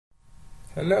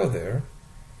Hello there.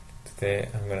 Today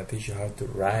I'm going to teach you how to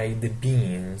write the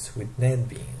beans with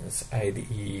Netbeans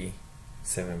IDE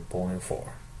 7.4.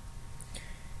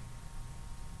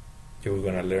 You're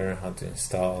going to learn how to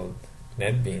install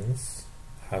Netbeans,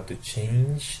 how to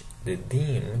change the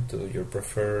theme to your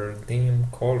preferred theme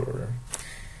color,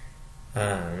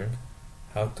 and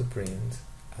how to print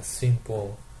a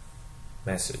simple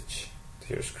message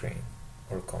to your screen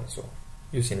or console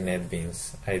using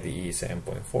Netbeans IDE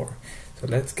 7.4. So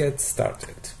let's get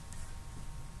started.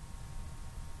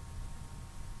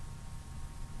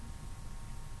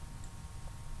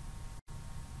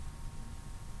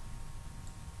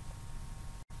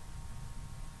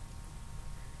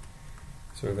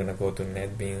 So we're going to go to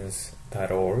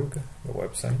netbeans.org, the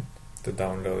website, to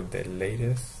download the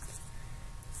latest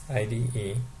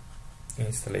IDE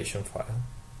installation file.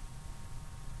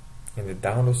 In the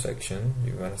download section,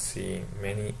 you're going to see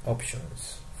many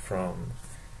options from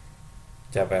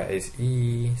Java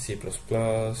SE, C++,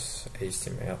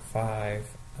 HTML5,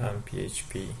 and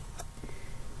PHP.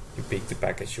 You pick the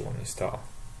package you want to install.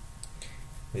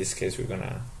 In this case, we're going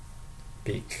to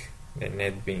pick the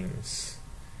Netbeans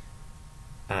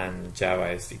and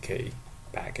Java SDK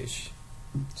package.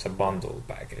 It's a bundle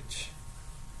package.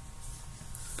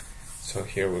 So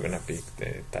here we're going to pick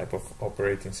the type of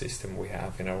operating system we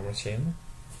have in our machine.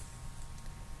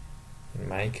 In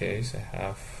my case, I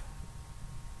have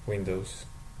Windows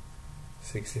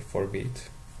 64-bit,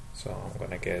 so I'm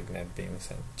going to get Netbeans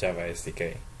and Java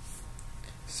SDK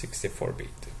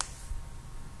 64-bit.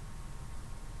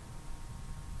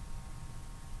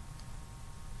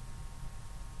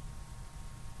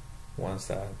 Once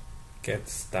that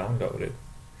gets downloaded,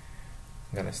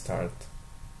 I'm going to start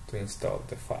to install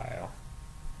the file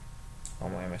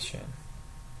on my machine.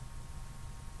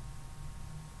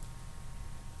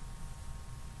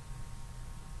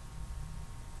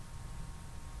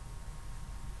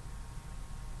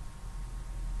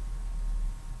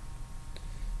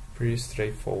 Pretty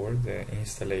straightforward. The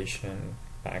installation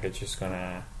package is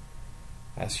gonna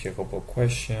ask you a couple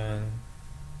questions.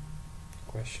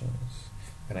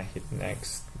 Gonna hit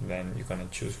next, then you're gonna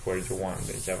choose where you want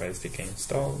the Java SDK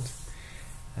installed,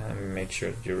 and make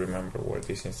sure you remember where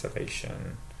this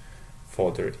installation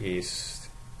folder is,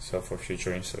 so for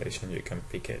future installation you can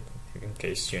pick it in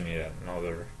case you need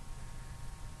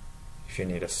if you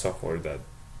need a software that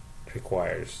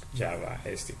requires Java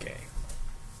SDK.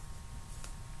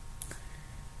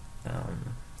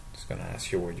 It's gonna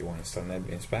ask you where you want to install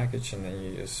Netbeans package, and then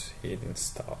you just hit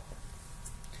install.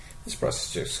 This process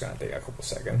is just gonna take a couple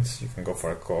seconds. You can go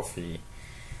for a coffee,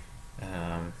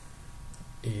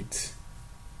 eat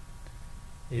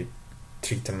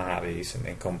 3 tamales, and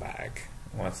then come back.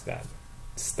 Once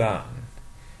that's done,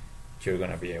 you're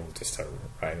gonna be able to start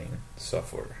writing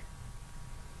software.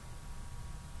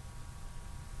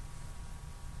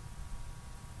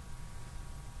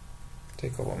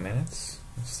 Take a couple minutes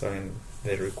installing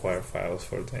the required files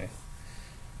for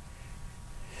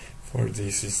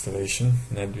this installation,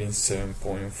 Netbeans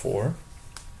 7.4.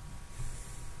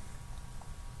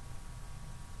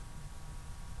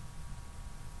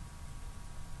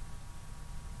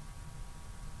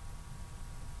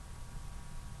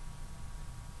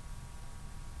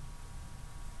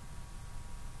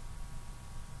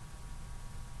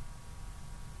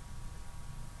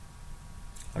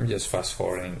 I'm just fast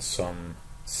forwarding some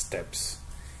steps.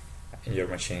 Your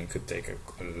machine could take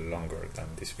longer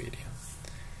than this video.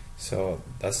 So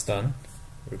that's done.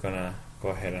 We're gonna go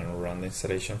ahead and run the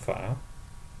installation file.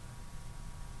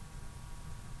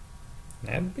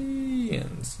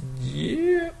 Netbeans,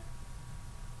 yeah!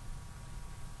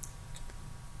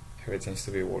 Everything seems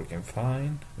to be working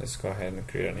fine. Let's go ahead and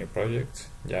create a new project,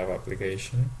 Java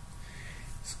application.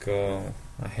 Let's go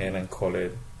ahead and call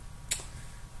it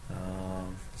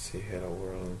let's see, Hello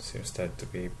World. Seems that to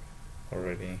be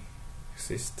already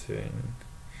existing.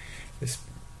 Let's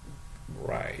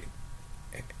write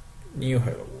a new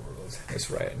Hello World. Let's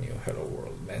write a new Hello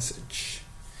World message.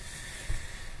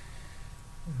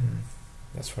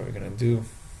 That's what we're gonna do.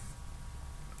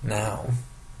 Now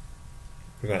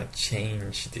we're gonna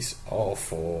change this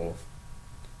awful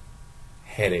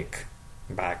headache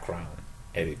background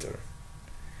editor.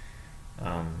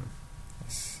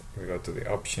 We go to the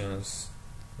options,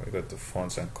 we go to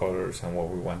fonts and colors, and what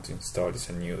we want to install is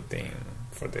a new theme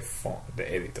for the font, the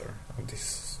editor of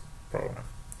this program.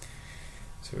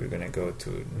 So we're gonna go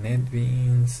to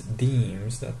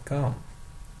netbeansthemes.com.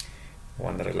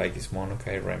 One that I like is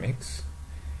Monokai Remix.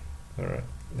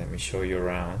 Let me show you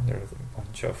around. There's a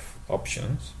bunch of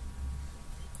options.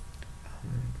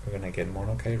 We're gonna get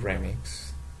Monokai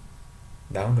Remix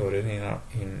downloaded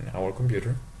in our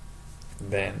computer.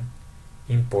 then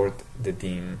import the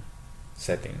theme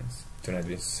settings to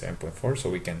Netbeans 7.4 so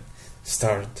we can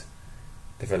start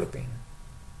developing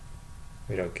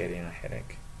without getting a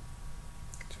headache.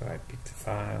 So I pick the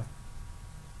file,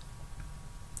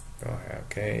 go ahead,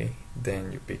 okay,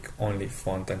 then you pick only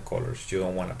font and colors. You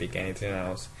don't want to pick anything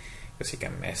else because it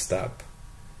can mess up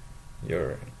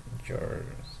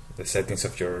the settings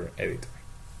of your editor.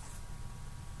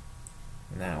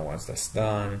 Now once that's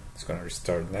done, it's going to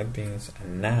restart Netbeans,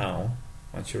 and now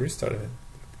once you restart it,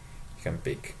 you can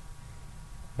pick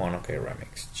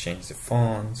monoceramics, change the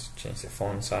fonts, change the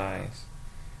font size.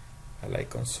 I like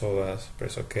consolas,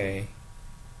 press OK,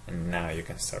 and now you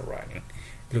can start writing.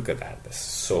 Look at that, that's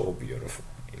so beautiful.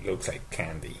 It looks like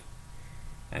candy,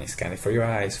 and it's candy for your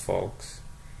eyes, folks.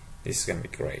 This is gonna be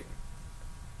great.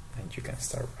 And you can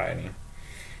start writing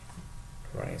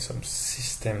some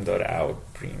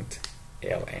system.out print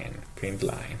ln, print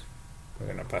line. We're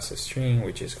gonna pass a string,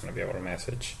 which is gonna be our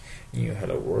message, new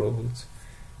hello world.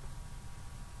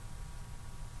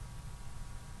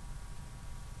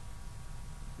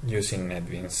 Using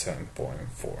Netbeans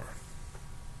 7.4.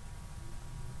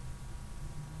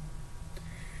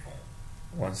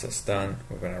 Once that's done,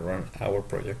 we're going to run our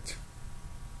project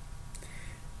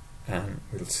and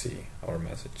we'll see our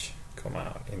message come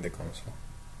out in the console.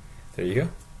 There you go.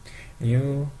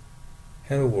 New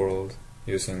Hello World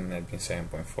using Netbeans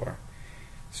 7.4.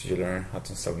 So you learn how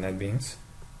to install Netbeans,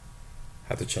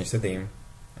 how to change the theme,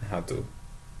 and how to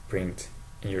print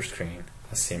in your screen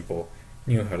a simple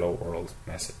new Hello World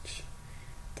message.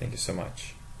 Thank you so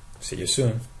much. See you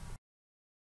soon.